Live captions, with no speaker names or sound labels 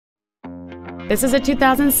This is a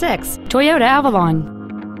 2006 Toyota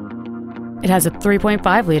Avalon. It has a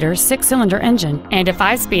 3.5-liter six-cylinder engine and a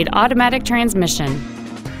 5-speed automatic transmission.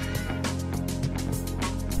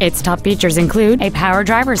 Its top features include a power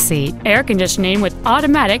driver's seat, air conditioning with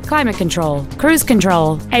automatic climate control, cruise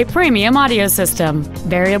control, a premium audio system,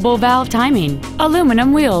 variable valve timing,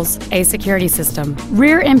 aluminum wheels, a security system,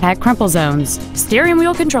 rear impact crumple zones, steering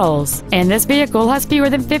wheel controls, and this vehicle has fewer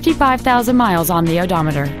than 55,000 miles on the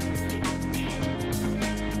odometer.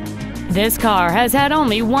 This car has had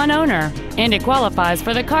only one owner, and it qualifies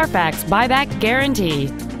for the Carfax buyback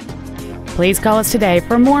guarantee. Please call us today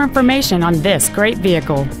for more information on this great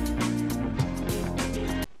vehicle.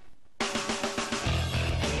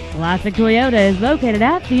 Classic Toyota is located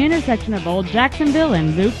at the intersection of Old Jacksonville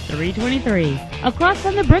and Loop 323, across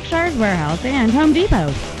from the Brookshire's Warehouse and Home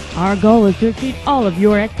Depot. Our goal is to exceed all of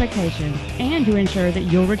your expectations and to ensure that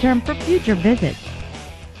you'll return for future visits.